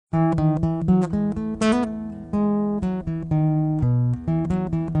In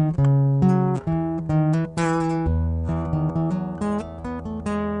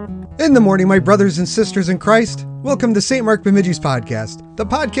the morning, my brothers and sisters in Christ, welcome to St. Mark Bemidji's podcast, the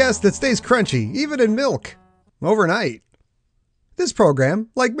podcast that stays crunchy, even in milk, overnight. This program,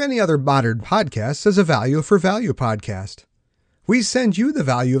 like many other modern podcasts, is a value for value podcast. We send you the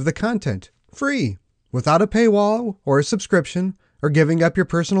value of the content, free, without a paywall or a subscription, or giving up your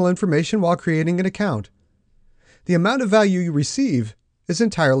personal information while creating an account. The amount of value you receive is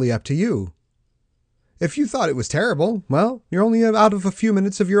entirely up to you. If you thought it was terrible, well, you're only out of a few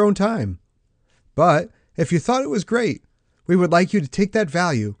minutes of your own time. But if you thought it was great, we would like you to take that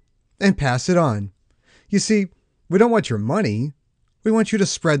value and pass it on. You see, we don't want your money. We want you to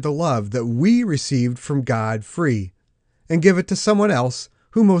spread the love that we received from God free and give it to someone else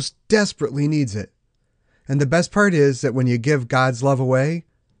who most desperately needs it. And the best part is that when you give God's love away,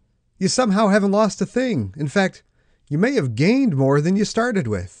 you somehow haven't lost a thing. In fact, you may have gained more than you started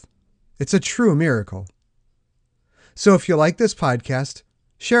with. It's a true miracle. So if you like this podcast,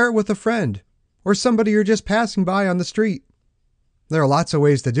 share it with a friend or somebody you're just passing by on the street. There are lots of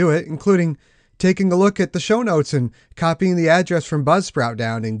ways to do it, including taking a look at the show notes and copying the address from Buzzsprout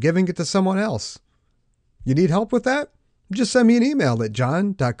down and giving it to someone else. You need help with that? Just send me an email at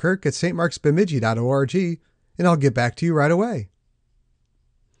john.kirk@stmarksbemidji.org and I'll get back to you right away.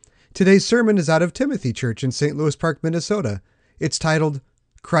 Today's sermon is out of Timothy Church in St. Louis Park, Minnesota. It's titled,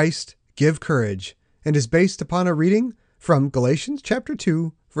 Christ, Give Courage, and is based upon a reading from Galatians chapter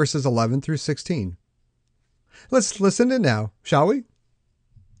 2, verses 11 through 16. Let's listen in now, shall we?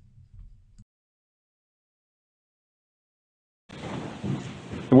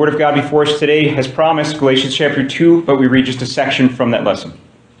 The Word of God before us today has promised Galatians chapter 2, but we read just a section from that lesson.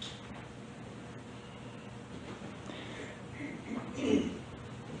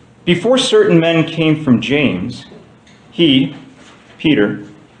 Before certain men came from James, he, Peter,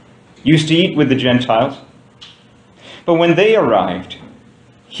 used to eat with the Gentiles. But when they arrived,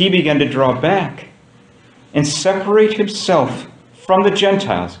 he began to draw back and separate himself from the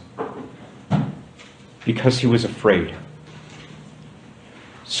Gentiles because he was afraid.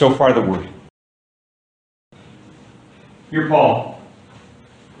 So far the word. You're Paul.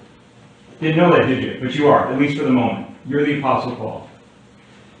 Didn't know that, did you? But you are, at least for the moment. You're the Apostle Paul.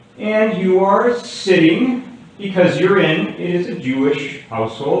 And you are sitting, because it is a Jewish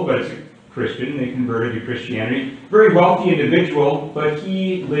household, but it's a Christian. They converted to Christianity. Very wealthy individual, but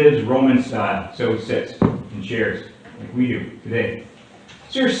he lives Roman style. So he sits in chairs, like we do today.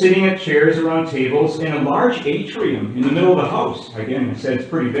 So you're sitting at chairs around tables in a large atrium in the middle of the house. Again, I said it's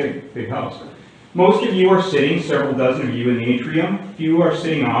pretty big house. Most of you are sitting, several dozen of you, in the atrium. A few are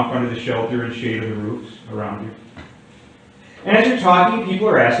sitting off under the shelter and shade of the roofs around you. And as you're talking, people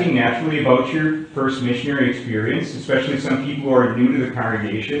are asking naturally about your first missionary experience, especially some people who are new to the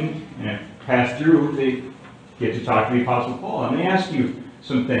congregation and have passed through. They get to talk to the Apostle Paul, and they ask you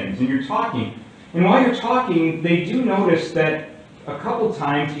some things, and you're talking. And while you're talking, they do notice that a couple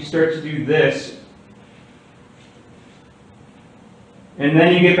times you start to do this, and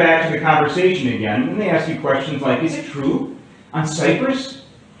then you get back to the conversation again, and they ask you questions like, is it true on Cyprus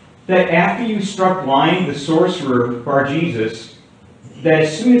that after you struck blind the sorcerer Bar-Jesus, that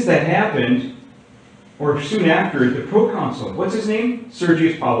as soon as that happened, or soon after, the proconsul, what's his name?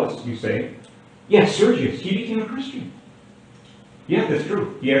 Sergius Paulus, you say. Yes, Sergius, he became a Christian. Yeah, that's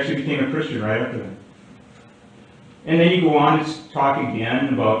true. He actually became a Christian right after that. And then you go on to talk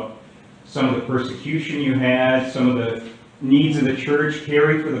again about some of the persecution you had, some of the needs of the church,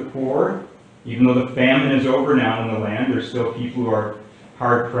 caring for the poor. Even though the famine is over now in the land, there's still people who are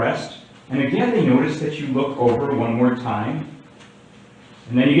hard-pressed. And again, they notice that you look over one more time.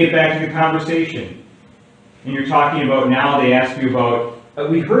 And then you get back to the conversation. And you're talking about now, they ask you about,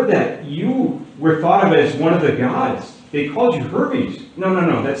 we heard that you were thought of as one of the gods. They called you Hermes. No,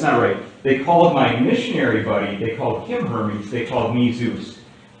 that's not right. They called my missionary buddy, they called him Hermes, they called me Zeus,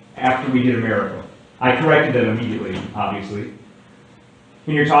 after we did a miracle. I corrected them immediately, obviously.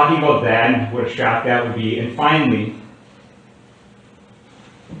 And you're talking about that and what a shock that would be. And finally,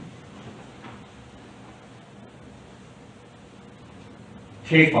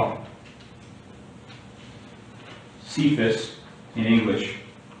 Kepha, Cephas in English,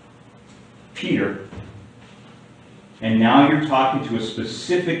 Peter, and now you're talking to a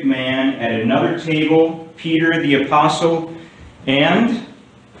specific man at another table, Peter the apostle, and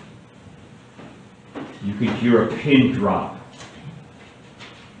you could hear a pin drop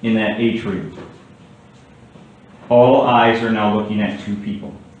in that atrium. All eyes are now looking at two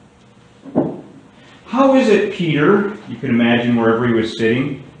people. How is it, Peter, you can imagine wherever he was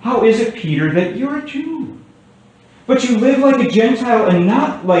sitting, How is it, Peter, that you're a Jew? But you live like a Gentile and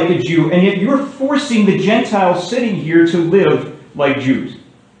not like a Jew, and yet you're forcing the Gentiles sitting here to live like Jews.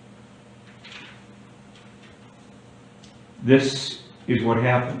 This is what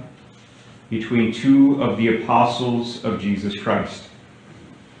happened between two of the apostles of Jesus Christ.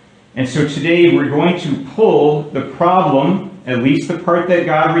 And so today we're going to pull the problem, at least the part that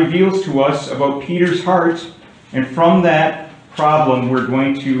God reveals to us about Peter's heart, and from that problem we're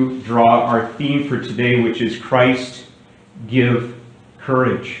going to draw our theme for today, which is Christ, give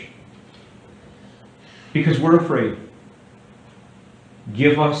courage. Because we're afraid.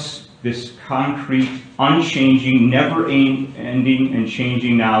 Give us this concrete, unchanging, never-ending and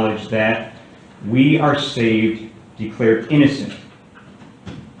changing knowledge that we are saved, declared innocent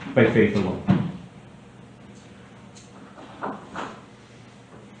by faith alone.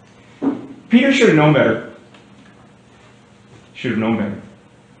 Peter should have known better. Should have known better.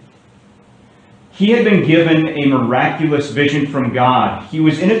 He had been given a miraculous vision from God. He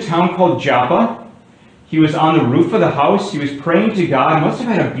was in a town called Joppa. He was on the roof of the house. He was praying to God. He must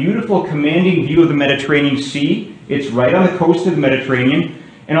have had a beautiful, commanding view of the Mediterranean Sea. It's right on the coast of the Mediterranean.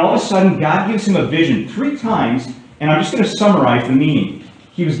 And all of a sudden, God gives him a vision 3 times, and I'm just going to summarize the meaning.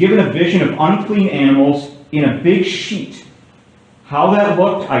 He was given a vision of unclean animals in a big sheet. How that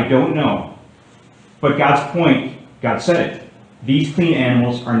looked, I don't know. But God's point, God said it. These unclean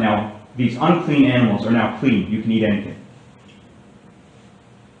animals are now clean. You can eat anything.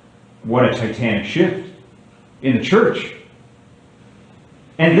 What a titanic shift in the church.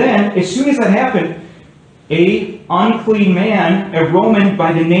 And then, as soon as that happened, an unclean man, a Roman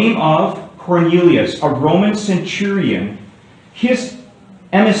by the name of Cornelius, a Roman centurion, his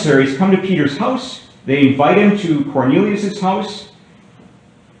emissaries come to Peter's house. They invite him to Cornelius' house.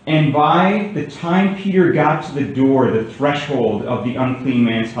 And by the time Peter got to the door, the threshold of the unclean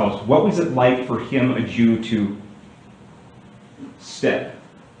man's house, what was it like for him, a Jew, to step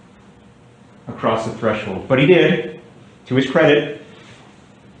across the threshold? But he did, to his credit.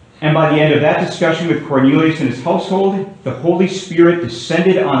 And by the end of that discussion with Cornelius and his household, the Holy Spirit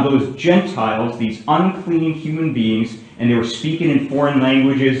descended on those Gentiles, these unclean human beings, and they were speaking in foreign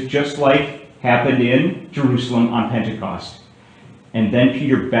languages, just like happened in Jerusalem on Pentecost. And then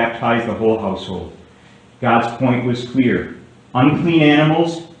Peter baptized the whole household. God's point was clear. Unclean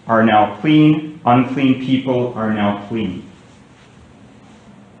animals are now clean. Unclean people are now clean.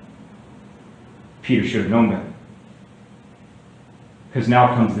 Peter should have known better. Because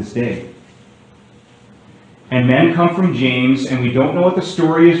now comes this day. And men come from James, and we don't know what the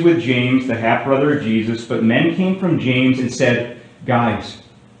story is with James, the half-brother of Jesus, but men came from James and said, guys,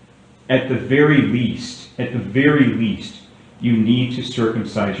 at the very least, you need to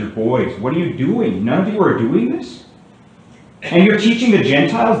circumcise your boys. What are you doing? None of you are doing this? And you're teaching the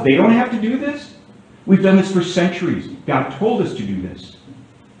Gentiles they don't have to do this? We've done this for centuries. God told us to do this.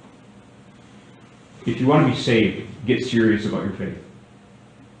 If you want to be saved, get serious about your faith.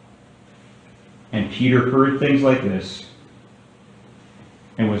 And Peter heard things like this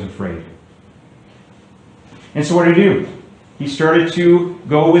and was afraid. And so what did he do? He started to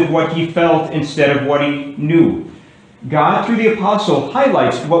go with what he felt instead of what he knew. God, through the apostle,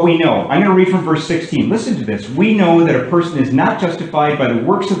 highlights what we know. I'm going to read from verse 16. Listen to this. We know that a person is not justified by the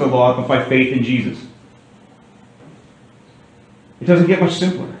works of the law, but by faith in Jesus. It doesn't get much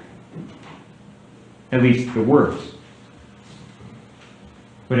simpler. At least the words.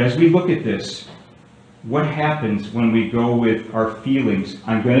 But as we look at this, what happens when we go with our feelings?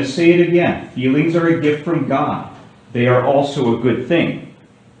 I'm going to say it again. Feelings are a gift from God. They are also a good thing.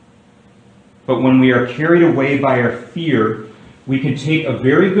 But when we are carried away by our fear, we can take a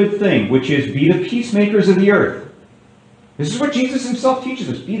very good thing, which is be the peacemakers of the earth. This is what Jesus himself teaches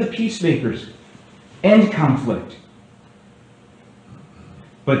us. Be the peacemakers. End conflict.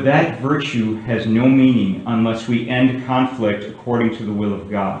 But that virtue has no meaning unless we end conflict according to the will of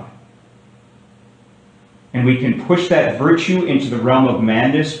God. And we can push that virtue into the realm of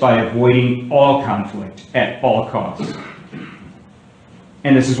madness by avoiding all conflict at all costs.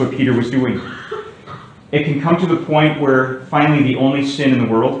 And this is what Peter was doing. It can come to the point where finally the only sin in the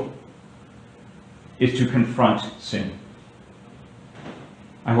world is to confront sin.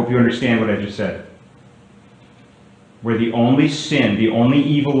 I hope you understand what I just said. Where the only sin, the only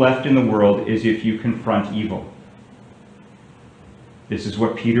evil left in the world is if you confront evil. This is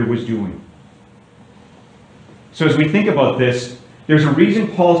what Peter was doing. So as we think about this, there's a reason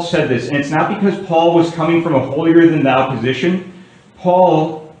Paul said this, and it's not because Paul was coming from a holier-than-thou position.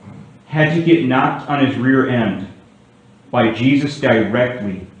 Paul had to get knocked on his rear end by Jesus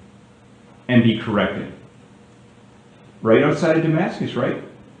directly and be corrected. Right outside of Damascus, right?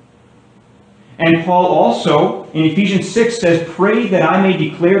 And Paul also, in Ephesians 6, says, pray that I may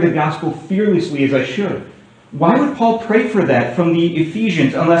declare the gospel fearlessly as I should. Why would Paul pray for that from the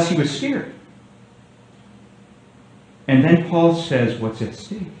Ephesians unless he was scared? And then Paul says what's at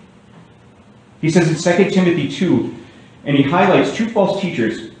stake. He says in 2 Timothy 2, and he highlights two false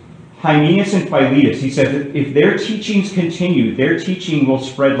teachers, Hymenaeus and Philetus. He says that if their teachings continue, their teaching will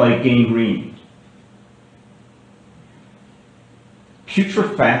spread like gangrene.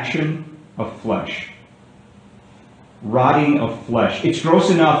 Putrefaction of flesh. Rotting of flesh. It's gross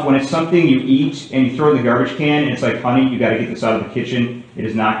enough when it's something you eat and you throw it in the garbage can and it's like, honey, you got to get this out of the kitchen. It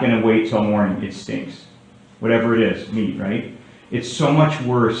is not going to wait till morning. It stinks. Whatever it is, meat, right? It's so much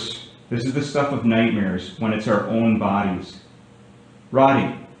worse. This is the stuff of nightmares when it's our own bodies.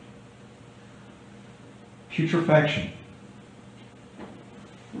 Rotting. Putrefaction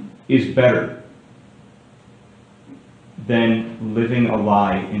is better than living a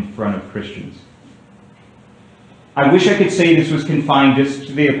lie in front of Christians. I wish I could say this was confined just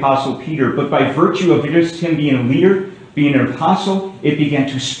to the Apostle Peter, but by virtue of just him being a leader, being an apostle, it began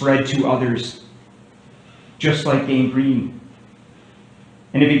to spread to others, just like gangrene.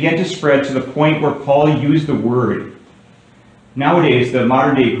 And it began to spread to the point where Paul used the word. Nowadays, the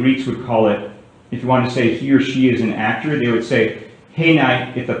modern-day Greeks would call it, if you want to say he or she is an actor, they would say,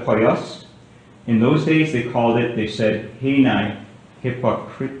 "Heinai itapoios." In those days, they said, "Heinai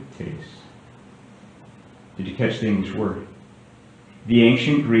hypocrites." Did you catch the English word? The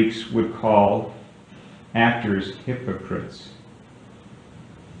ancient Greeks would call actors hypocrites.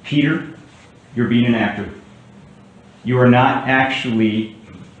 Peter, you're being an actor. You are not actually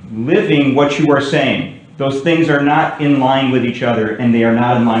living what you are saying. Those things are not in line with each other, and they are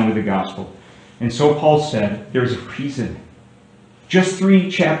not in line with the gospel. And so Paul said, there's a reason. Just 3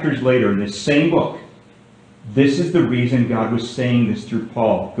 chapters later in this same book, this is the reason God was saying this through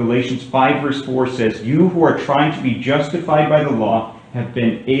Paul. Galatians 5 verse 4 says, you who are trying to be justified by the law have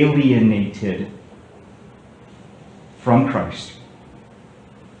been alienated from Christ.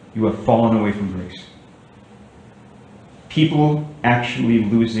 You have fallen away from grace. People actually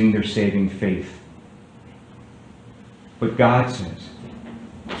losing their saving faith. But God says,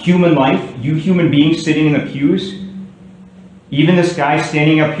 human life, you human beings sitting in the pews, even this guy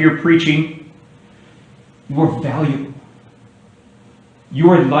standing up here preaching, you are valuable.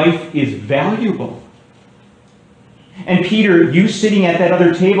 Your life is valuable. And Peter, you sitting at that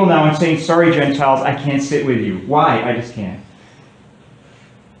other table now and saying, sorry, Gentiles, I can't sit with you. Why? I just can't.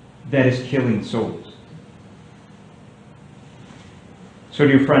 That is killing souls. So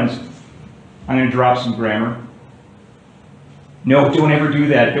dear friends, I'm going to drop some grammar. No, don't ever do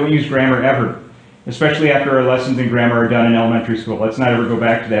that. Don't use grammar ever. Especially after our lessons in grammar are done in elementary school. Let's not ever go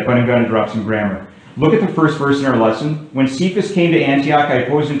back to that, but I'm going to drop some grammar. Look at the first verse in our lesson. When Cephas came to Antioch, I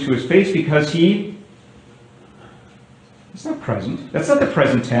opposed him to his face because he... It's not present. That's not the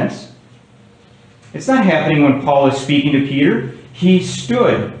present tense. It's not happening when Paul is speaking to Peter. He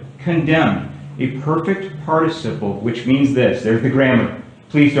stood condemned. A perfect participle, which means this. There's the grammar.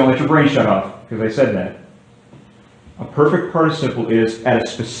 Please don't let your brain shut off, because I said that. A perfect participle is, at a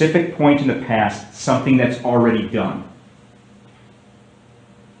specific point in the past, something that's already done.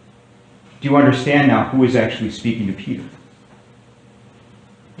 Do you understand now who is actually speaking to Peter?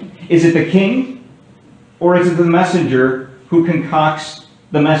 Is it the king, or is it the messenger who concocts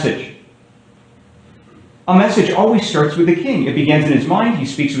the message? A message always starts with the king. It begins in his mind, he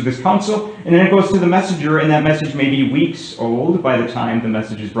speaks with his counsel, and then it goes to the messenger, and that message may be weeks old by the time the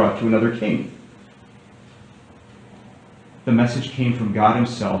message is brought to another king. The message came from God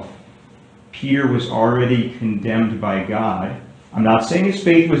himself. Peter was already condemned by God. I'm not saying his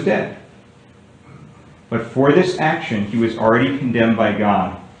faith was dead. But for this action, he was already condemned by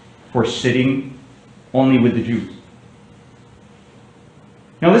God for sitting only with the Jews.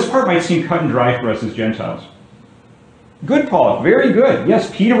 Now this part might seem cut and dry for us as Gentiles. Good, Paul. Very good. Yes,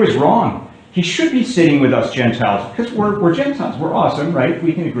 Peter was wrong. He should be sitting with us Gentiles because we're Gentiles. We're awesome, right?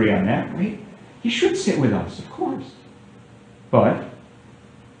 We can agree on that, right? He should sit with us, of course. But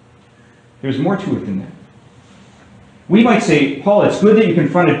there's more to it than that. We might say, Paul, it's good that you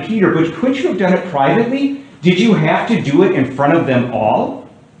confronted Peter, but couldn't you have done it privately? Did you have to do it in front of them all?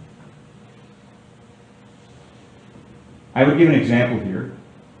 I would give an example here.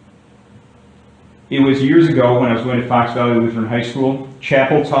 It was years ago when I was going to Fox Valley Lutheran High School.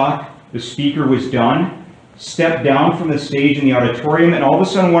 Chapel talk. The speaker was done. Stepped down from the stage in the auditorium, and all of a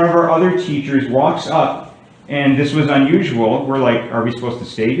sudden one of our other teachers walks up, and this was unusual. We're like, are we supposed to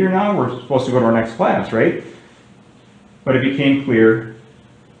stay here now? We're supposed to go to our next class, right? But it became clear.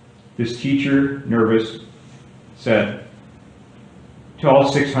 This teacher, nervous, said, to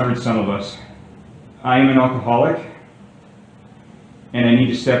all 600 some of us, I am an alcoholic, and I need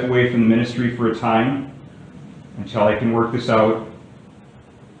to step away from the ministry for a time until I can work this out.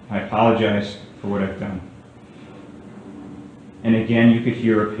 I apologize for what I've done. And again, you could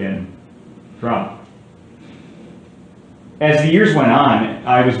hear a pin drop. As the years went on,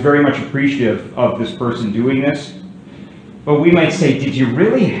 I was very much appreciative of this person doing this. But we might say, did you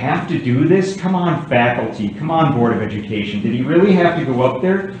really have to do this? Come on, faculty. Come on, Board of Education. Did he really have to go up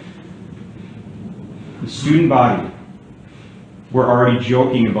there? The student body were already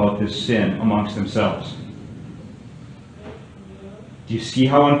joking about this sin amongst themselves. Do you see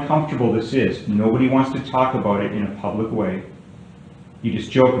how uncomfortable this is? Nobody wants to talk about it in a public way. You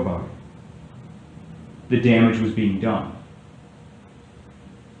just joke about it. The damage was being done.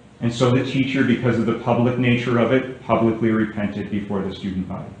 And so the teacher, because of the public nature of it, publicly repented before the student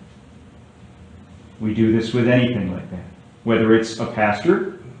body. We do this with anything like that. Whether it's a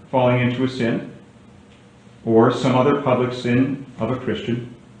pastor falling into a sin, or some other public sin of a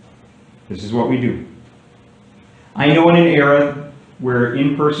Christian, this is what we do. I know in an era where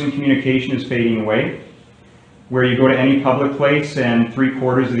in-person communication is fading away, where you go to any public place and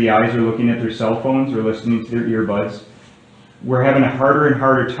 3/4 of the eyes are looking at their cell phones or listening to their earbuds, we're having a harder and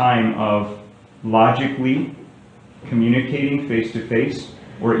harder time of logically communicating face-to-face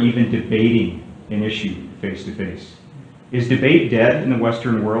or even debating an issue face-to-face. Is debate dead in the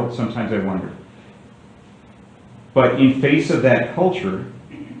Western world? Sometimes I wonder. But in face of that culture,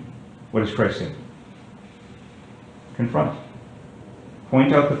 what does Christ say? Confront.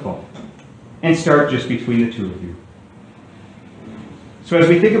 Point out the fault. And start just between the two of you. So as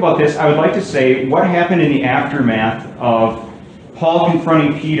we think about this, I would like to say what happened in the aftermath of Paul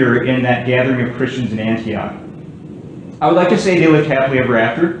confronting Peter in that gathering of Christians in Antioch. I would like to say they lived happily ever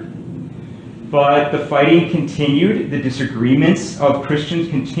after, but the fighting continued, the disagreements of Christians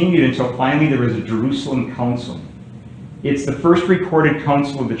continued until finally there was a Jerusalem council. It's the first recorded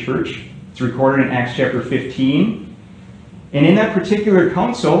council of the church. It's recorded in Acts chapter 15. And in that particular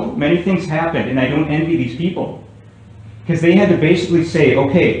council, many things happened, and I don't envy these people. Because they had to basically say,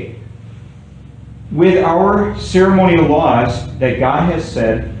 okay, with our ceremonial laws that God has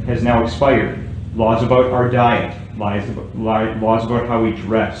said has now expired, laws about our diet, laws about how we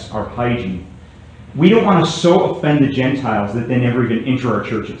dress, our hygiene, we don't want to so offend the Gentiles that they never even enter our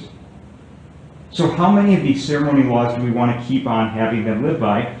churches. So how many of these ceremonial laws do we want to keep on having them live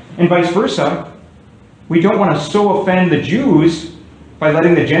by? And vice versa, we don't want to so offend the Jews by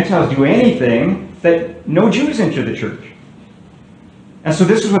letting the Gentiles do anything that no Jews enter the church. And so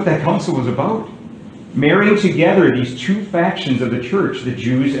this is what that council was about. Marrying together these two factions of the church, the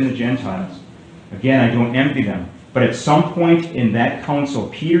Jews and the Gentiles. Again, I don't envy them. But at some point in that council,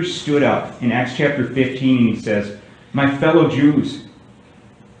 Peter stood up in Acts chapter 15 and he says, "My fellow Jews,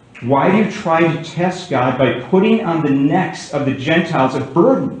 why do you try to test God by putting on the necks of the Gentiles a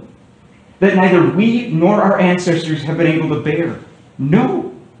burden that neither we nor our ancestors have been able to bear?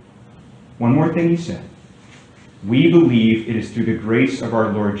 No." One more thing he said. "We believe it is through the grace of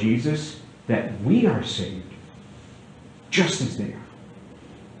our Lord Jesus that we are saved, just as they are."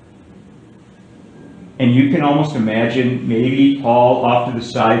 And you can almost imagine maybe Paul off to the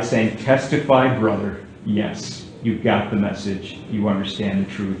side saying, "Testify, brother. Yes, you got the message. You understand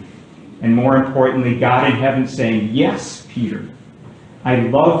the truth." And more importantly, God in heaven saying, "Yes, Peter, I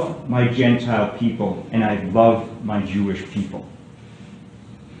love my Gentile people and I love my Jewish people.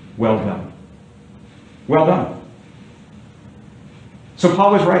 Well done." Well done. So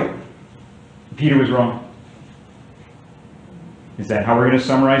Paul was right. Peter was wrong. Is that how we're going to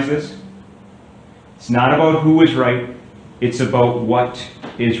summarize this? It's not about who is right. It's about what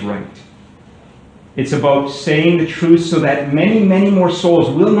is right. It's about saying the truth so that many, many more souls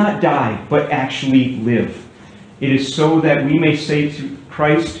will not die, but actually live. It is so that we may say to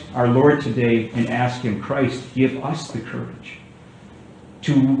Christ, our Lord, today, and ask him, "Christ, give us the courage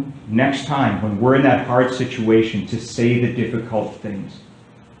to, next time, when we're in that hard situation, to say the difficult things."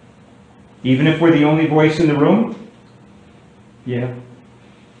 Even if we're the only voice in the room, yeah.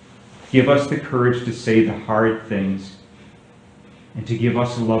 Give us the courage to say the hard things and to give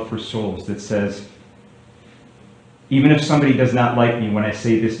us a love for souls that says, even if somebody does not like me when I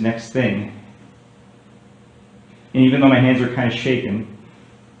say this next thing, and even though my hands are kind of shaken,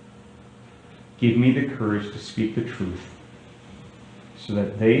 give me the courage to speak the truth so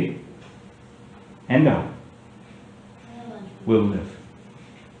that they and I will live.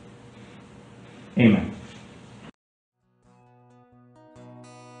 Amen.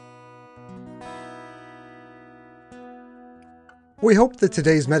 We hope that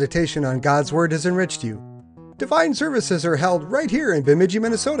today's meditation on God's Word has enriched you. Divine services are held right here in Bemidji,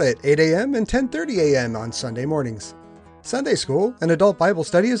 Minnesota at 8 a.m. and 10:30 a.m. on Sunday mornings. Sunday school and adult Bible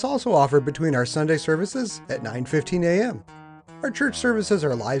study is also offered between our Sunday services at 9:15 a.m. Our church services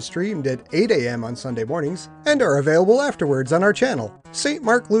are live streamed at 8 a.m. on Sunday mornings and are available afterwards on our channel, St.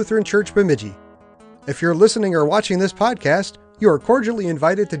 Mark Lutheran Church Bemidji. If you're listening or watching this podcast, you are cordially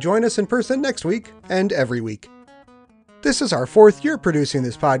invited to join us in person next week and every week. This is our 4th year producing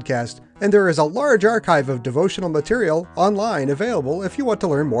this podcast, and there is a large archive of devotional material online available if you want to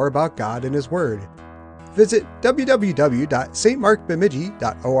learn more about God and His Word. Visit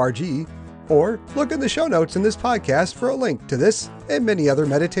www.stmarkbemidji.org or look in the show notes in this podcast for a link to this and many other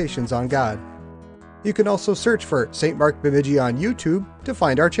meditations on God. You can also search for St. Mark Bemidji on YouTube to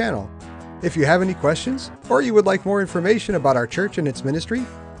find our channel. If you have any questions or you would like more information about our church and its ministry,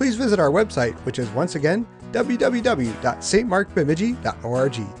 please visit our website, which is once again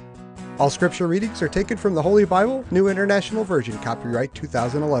www.stmarkbemidji.org. All scripture readings are taken from the Holy Bible, New International Version, copyright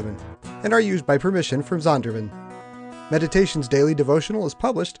 2011, and are used by permission from Zondervan. Meditations Daily Devotional is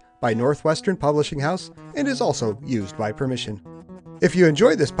published by Northwestern Publishing House and is also used by permission. If you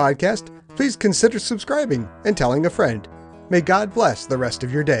enjoyed this podcast, please consider subscribing and telling a friend. May God bless the rest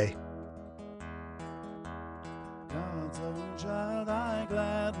of your day. God's own child, I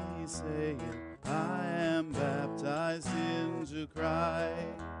gladly say it. I am baptized into Christ.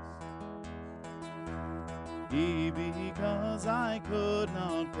 He, because I could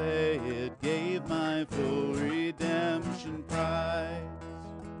not pay it, gave my full redemption price.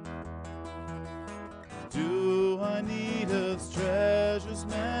 Do I need of treasures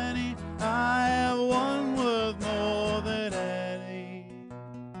many? I have one worth more than any,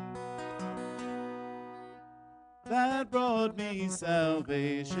 that brought me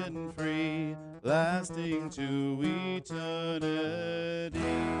salvation free, lasting to eternity.